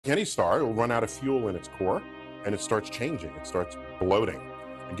Any star, it will run out of fuel in its core and it starts changing. It starts bloating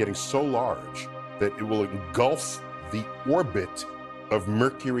and getting so large that it will engulf the orbit of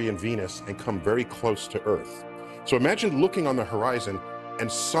Mercury and Venus and come very close to Earth. So imagine looking on the horizon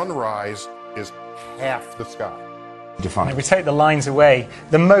and sunrise is half the sky. If we take the lines away,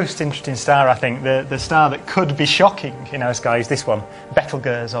 the most interesting star, I think, the star that could be shocking in our sky is this one,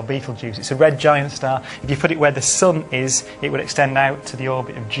 Betelgeuse or Betelgeuse. It's a red giant star. If you put it where the sun is, it would extend out to the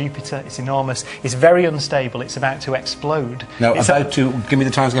orbit of Jupiter. It's enormous. It's very unstable. It's about to explode. Now, give me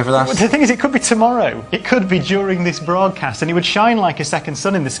the timescale for that. The thing is, it could be tomorrow. It could be during this broadcast, and it would shine like a second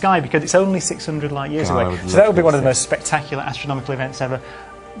sun in the sky because it's only 600 light years away. So that would be one of the most spectacular astronomical events ever.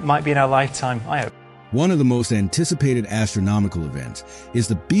 Might be in our lifetime, I hope. One of the most anticipated astronomical events is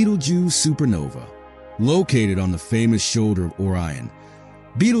the Betelgeuse supernova. Located on the famous shoulder of Orion,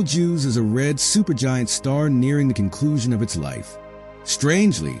 Betelgeuse is a red supergiant star nearing the conclusion of its life.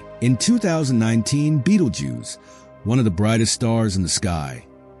 Strangely, in 2019, Betelgeuse, one of the brightest stars in the sky,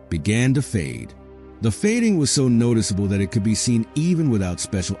 began to fade. The fading was so noticeable that it could be seen even without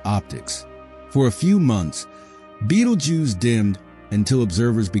special optics. For a few months, Betelgeuse dimmed until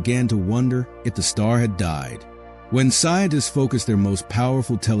observers began to wonder if the star had died. When scientists focused their most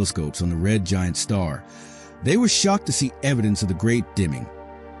powerful telescopes on the red giant star, they were shocked to see evidence of the great dimming,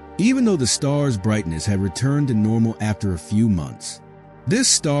 even though the star's brightness had returned to normal after a few months. This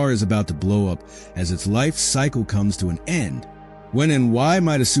star is about to blow up as its life cycle comes to an end. When and why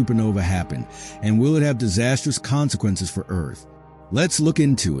might a supernova happen, and will it have disastrous consequences for Earth? Let's look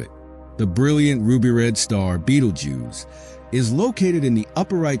into it. The brilliant ruby-red star Betelgeuse is located in the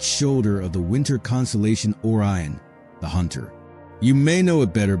upper right shoulder of the winter constellation Orion, the Hunter. You may know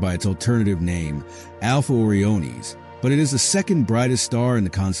it better by its alternative name, Alpha Orionis, but it is the second brightest star in the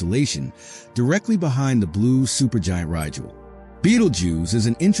constellation, directly behind the blue supergiant Rigel. Betelgeuse is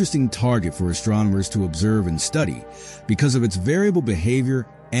an interesting target for astronomers to observe and study because of its variable behavior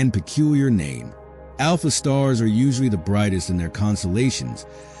and peculiar name. Alpha stars are usually the brightest in their constellations,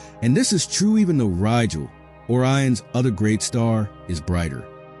 and this is true even though Rigel, Orion's other great star, is brighter.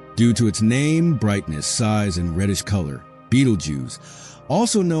 Due to its name, brightness, size, and reddish color, Betelgeuse,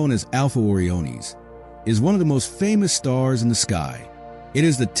 also known as Alpha Orionis, is one of the most famous stars in the sky. It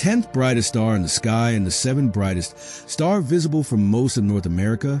is the 10th brightest star in the sky and the 7th brightest star visible from most of North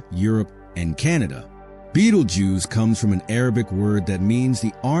America, Europe, and Canada. Betelgeuse comes from an Arabic word that means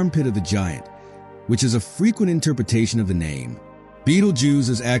the armpit of the giant, which is a frequent interpretation of the name.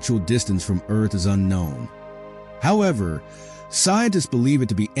 Betelgeuse's actual distance from Earth is unknown. However, scientists believe it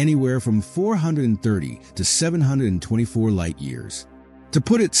to be anywhere from 430 to 724 light years. To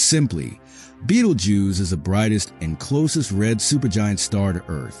put it simply, Betelgeuse is the brightest and closest red supergiant star to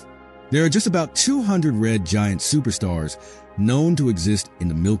Earth. There are just about 200 red giant superstars known to exist in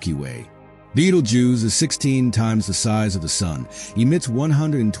the Milky Way. Betelgeuse is 16 times the size of the Sun, emits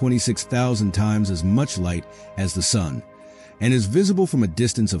 126,000 times as much light as the Sun, and is visible from a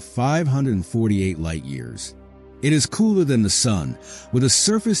distance of 548 light years. It is cooler than the Sun, with a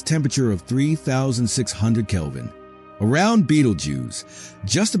surface temperature of 3,600 Kelvin. Around Betelgeuse,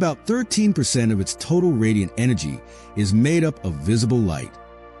 just about 13% of its total radiant energy is made up of visible light.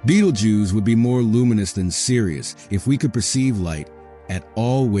 Betelgeuse would be more luminous than Sirius if we could perceive light at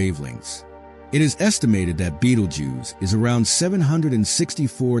all wavelengths. It is estimated that Betelgeuse is around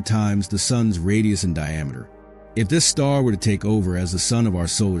 764 times the Sun's radius and diameter. If this star were to take over as the sun of our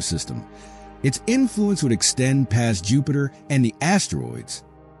solar system, its influence would extend past Jupiter and the asteroids.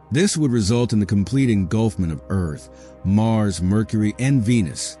 This would result in the complete engulfment of Earth, Mars, Mercury, and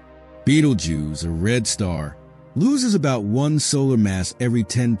Venus. Betelgeuse, a red star, loses about 1 solar mass every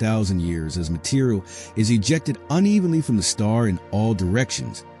 10,000 years as material is ejected unevenly from the star in all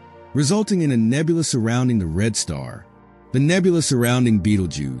directions, resulting in a nebula surrounding the red star. The nebula surrounding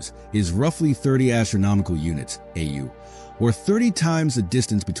Betelgeuse is roughly 30 astronomical units, AU, or 30 times the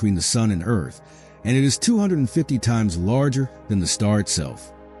distance between the Sun and Earth, and it is 250 times larger than the star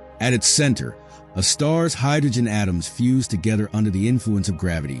itself. At its center, a star's hydrogen atoms fuse together under the influence of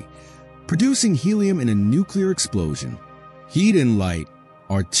gravity, producing helium in a nuclear explosion. Heat and light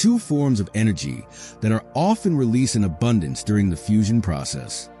are two forms of energy that are often released in abundance during the fusion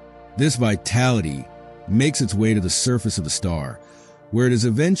process. This vitality makes its way to the surface of the star, where it is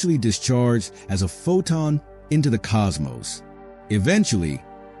eventually discharged as a photon into the cosmos. Eventually,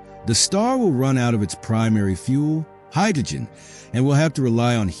 the star will run out of its primary fuel, hydrogen, and will have to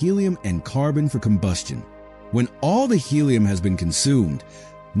rely on helium and carbon for combustion. When all the helium has been consumed,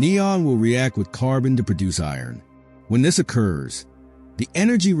 neon will react with carbon to produce iron. When this occurs, the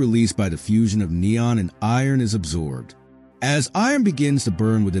energy released by the fusion of neon and iron is absorbed. As iron begins to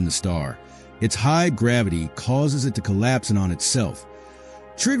burn within the star, its high gravity causes it to collapse in on itself,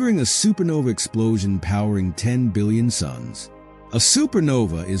 triggering a supernova explosion powering 10 billion suns. A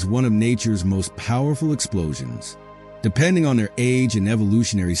supernova is one of nature's most powerful explosions. Depending on their age and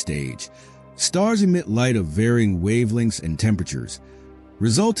evolutionary stage, stars emit light of varying wavelengths and temperatures,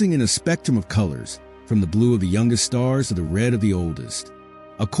 resulting in a spectrum of colors, from the blue of the youngest stars to the red of the oldest.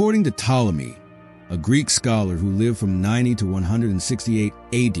 According to Ptolemy, a Greek scholar who lived from 90 to 168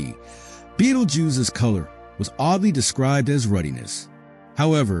 AD, Betelgeuse's color was oddly described as ruddiness.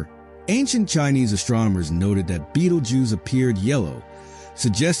 However, ancient Chinese astronomers noted that Betelgeuse appeared yellow,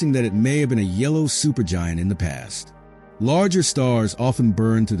 suggesting that it may have been a yellow supergiant in the past. Larger stars often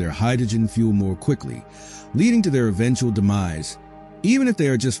burn through their hydrogen fuel more quickly, leading to their eventual demise, even if they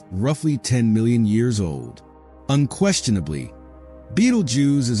are just roughly 10 million years old. Unquestionably,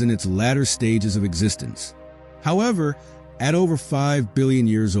 Betelgeuse is in its latter stages of existence. However, at over 5 billion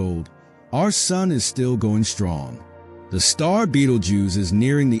years old, our sun is still going strong. The star Betelgeuse is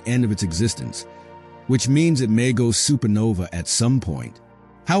nearing the end of its existence, which means it may go supernova at some point.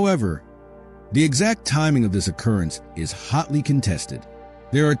 However, the exact timing of this occurrence is hotly contested.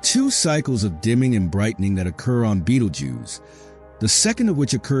 There are 2 cycles of dimming and brightening that occur on Betelgeuse, the second of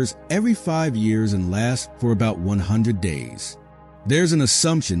which occurs every 5 years and lasts for about 100 days. There's an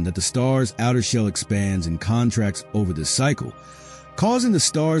assumption that the star's outer shell expands and contracts over this cycle, causing the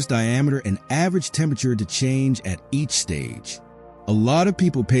star's diameter and average temperature to change at each stage. A lot of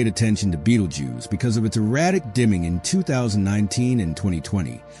people paid attention to Betelgeuse because of its erratic dimming in 2019 and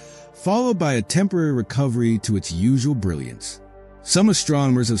 2020, followed by a temporary recovery to its usual brilliance. Some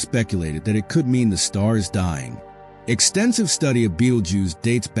astronomers have speculated that it could mean the star is dying. Extensive study of Betelgeuse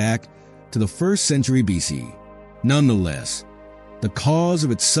dates back to the 1st century BC. Nonetheless, the cause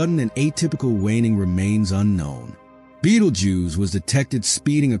of its sudden and atypical waning remains unknown. Betelgeuse was detected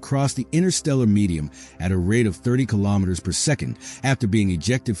speeding across the interstellar medium at a rate of 30 kilometers per second after being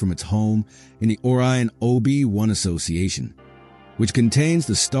ejected from its home in the Orion OB1 association, which contains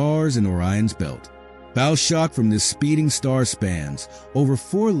the stars in Orion's belt. Bow shock from this speeding star spans over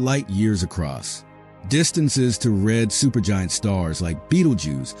 4 light years across. Distances to red supergiant stars like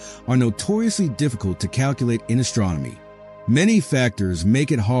Betelgeuse are notoriously difficult to calculate in astronomy. Many factors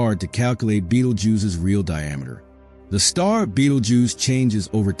make it hard to calculate Betelgeuse's real diameter. The star Betelgeuse changes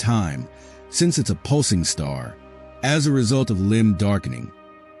over time since it's a pulsing star. As a result of limb darkening,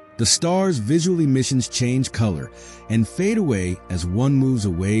 the star's visual emissions change color and fade away as one moves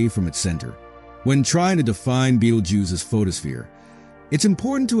away from its center. When trying to define Betelgeuse's photosphere, it's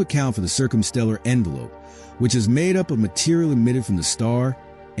important to account for the circumstellar envelope, which is made up of material emitted from the star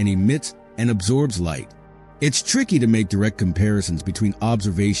and emits and absorbs light. It's tricky to make direct comparisons between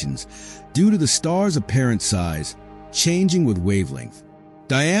observations due to the star's apparent size changing with wavelength.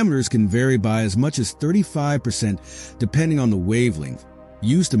 Diameters can vary by as much as 35% depending on the wavelength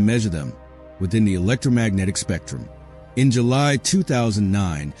used to measure them within the electromagnetic spectrum. In July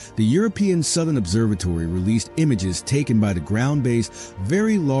 2009, the European Southern Observatory released images taken by the ground-based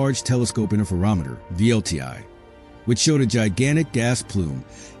Very Large Telescope Interferometer, VLTI, which showed a gigantic gas plume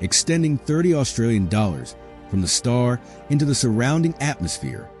extending $30 from the star into the surrounding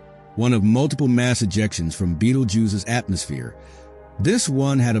atmosphere, one of multiple mass ejections from Betelgeuse's atmosphere. This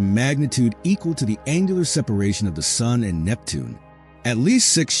one had a magnitude equal to the angular separation of the Sun and Neptune. At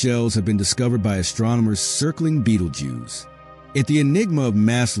least 6 shells have been discovered by astronomers circling Betelgeuse. If the enigma of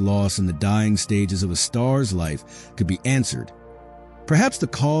mass loss in the dying stages of a star's life could be answered, perhaps the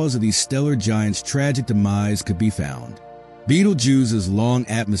cause of these stellar giants' tragic demise could be found. Betelgeuse's long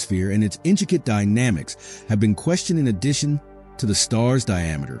atmosphere and its intricate dynamics have been questioned in addition to the star's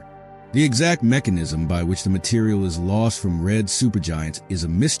diameter. The exact mechanism by which the material is lost from red supergiants is a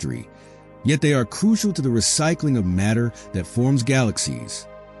mystery, yet they are crucial to the recycling of matter that forms galaxies.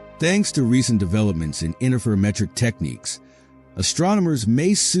 Thanks to recent developments in interferometric techniques, astronomers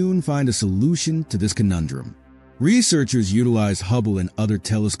may soon find a solution to this conundrum. Researchers utilized Hubble and other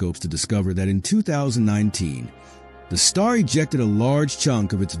telescopes to discover that in 2019, the star ejected a large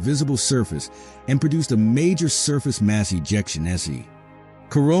chunk of its visible surface and produced a major surface mass ejection, SE.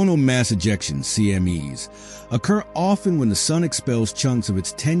 Coronal mass ejections, CMEs, occur often when the sun expels chunks of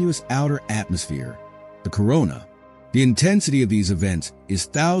its tenuous outer atmosphere, the corona. The intensity of these events is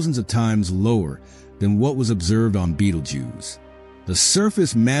thousands of times lower than what was observed on Betelgeuse. The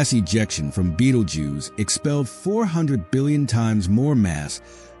surface mass ejection from Betelgeuse expelled 400 billion times more mass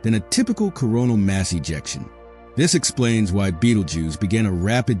than a typical coronal mass ejection. This explains why Betelgeuse began a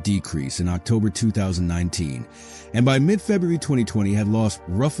rapid decrease in October 2019, and by mid-February 2020 had lost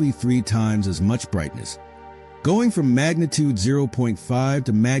roughly 3 times as much brightness. going from magnitude 0.5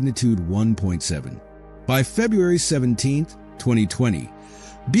 to magnitude 1.7. By February 17, 2020,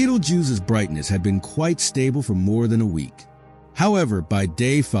 Betelgeuse's brightness had been quite stable for more than a week. However, by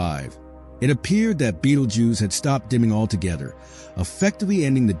day 5, it appeared that Betelgeuse had stopped dimming altogether, effectively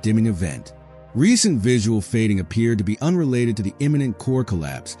ending the dimming event. Recent visual fading appeared to be unrelated to the imminent core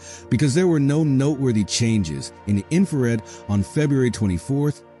collapse because there were no noteworthy changes in the infrared on February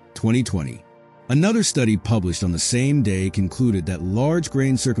 24, 2020. Another study published on the same day concluded that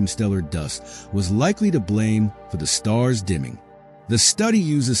large-grain circumstellar dust was likely to blame for the star's dimming. The study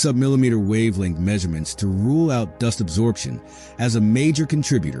uses submillimeter wavelength measurements to rule out dust absorption as a major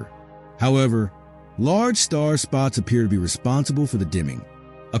contributor. However, large star spots appear to be responsible for the dimming.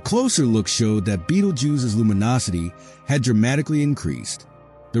 A closer look showed that Betelgeuse's luminosity had dramatically increased.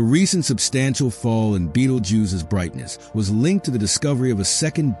 The recent substantial fall in Betelgeuse's brightness was linked to the discovery of a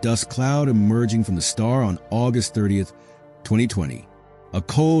second dust cloud emerging from the star on August 30, 2020. A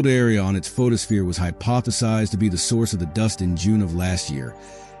cold area on its photosphere was hypothesized to be the source of the dust in June of last year,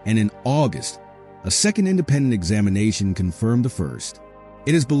 and in August, a second independent examination confirmed the first.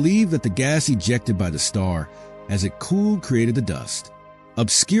 It is believed that the gas ejected by the star as it cooled created the dust.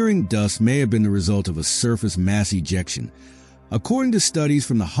 Obscuring dust may have been the result of a surface mass ejection, according to studies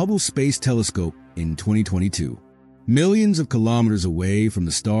from the Hubble Space Telescope in 2022. Millions of kilometers away from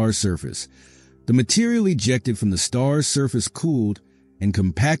the star's surface, the material ejected from the star's surface cooled and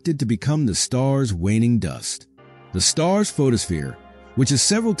compacted to become the star's waning dust. The star's photosphere, which is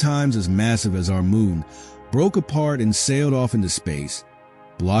several times as massive as our moon, broke apart and sailed off into space,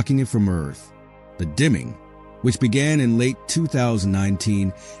 blocking it from Earth. The dimming, which began in late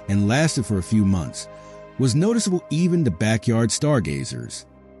 2019 and lasted for a few months, was noticeable even to backyard stargazers.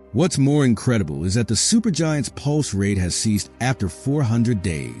 What's more incredible is that the supergiant's pulse rate has ceased after 400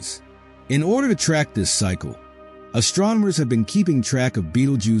 days. In order to track this cycle, astronomers have been keeping track of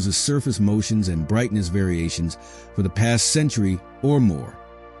Betelgeuse's surface motions and brightness variations for the past century or more.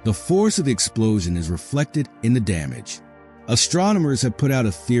 The force of the explosion is reflected in the damage. Astronomers have put out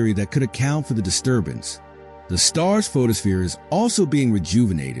a theory that could account for the disturbance. The star's photosphere is also being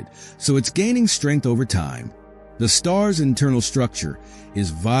rejuvenated, so it's gaining strength over time. The star's internal structure is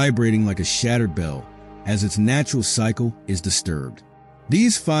vibrating like a shattered bell as its natural cycle is disturbed.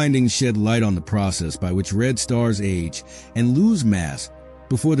 These findings shed light on the process by which red stars age and lose mass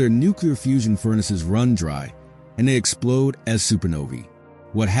before their nuclear fusion furnaces run dry and they explode as supernovae.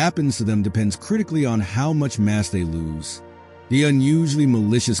 What happens to them depends critically on how much mass they lose. The unusually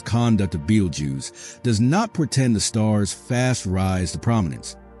malicious conduct of Betelgeuse does not portend the star's fast rise to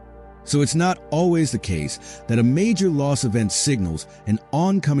prominence. So it's not always the case that a major loss event signals an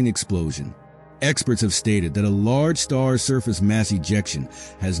oncoming explosion. Experts have stated that a large star's surface mass ejection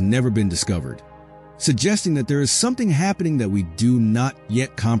has never been discovered, suggesting that there is something happening that we do not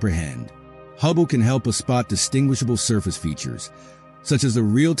yet comprehend. Hubble can help us spot distinguishable surface features, such as the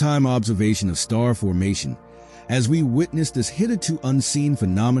real-time observation of star formation, as we witness this hitherto unseen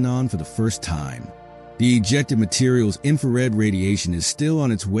phenomenon for the first time. The ejected material's infrared radiation is still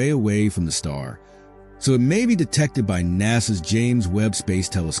on its way away from the star, so it may be detected by NASA's James Webb Space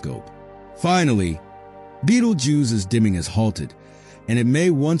Telescope. Finally, Betelgeuse's dimming has halted, and it may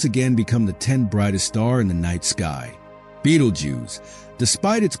once again become the 10th brightest star in the night sky. Betelgeuse,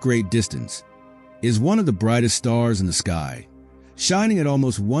 despite its great distance, is one of the brightest stars in the sky, shining at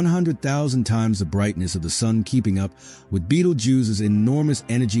almost 100,000 times the brightness of the sun. Keeping up with Betelgeuse's enormous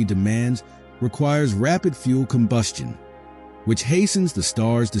energy demands requires rapid fuel combustion, which hastens the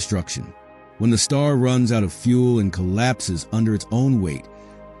star's destruction. When the star runs out of fuel and collapses under its own weight,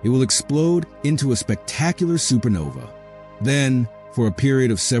 it will explode into a spectacular supernova. Then, for a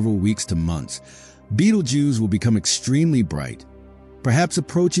period of several weeks to months, Betelgeuse will become extremely bright, perhaps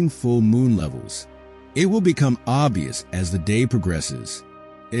approaching full moon levels. It will become obvious as the day progresses.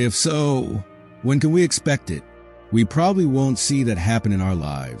 If so, when can we expect it? We probably won't see that happen in our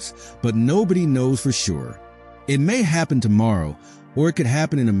lives, but nobody knows for sure. It may happen tomorrow, or it could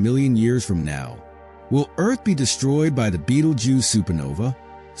happen in a million years from now. Will Earth be destroyed by the Betelgeuse supernova?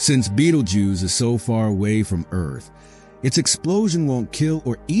 Since Betelgeuse is so far away from Earth, its explosion won't kill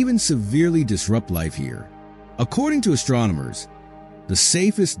or even severely disrupt life here. According to astronomers, the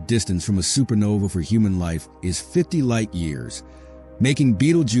safest distance from a supernova for human life is 50 light years, making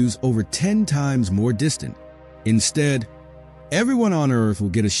Betelgeuse over 10 times more distant. Instead, everyone on Earth will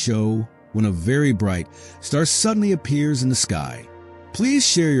get a show when a very bright star suddenly appears in the sky. Please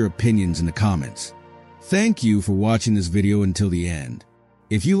share your opinions in the comments. Thank you for watching this video until the end.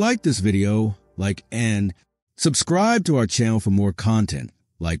 If you like this video, like and subscribe to our channel for more content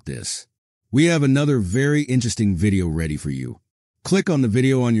like this. We have another very interesting video ready for you. Click on the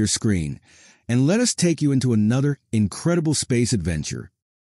video on your screen and let us take you into another incredible space adventure.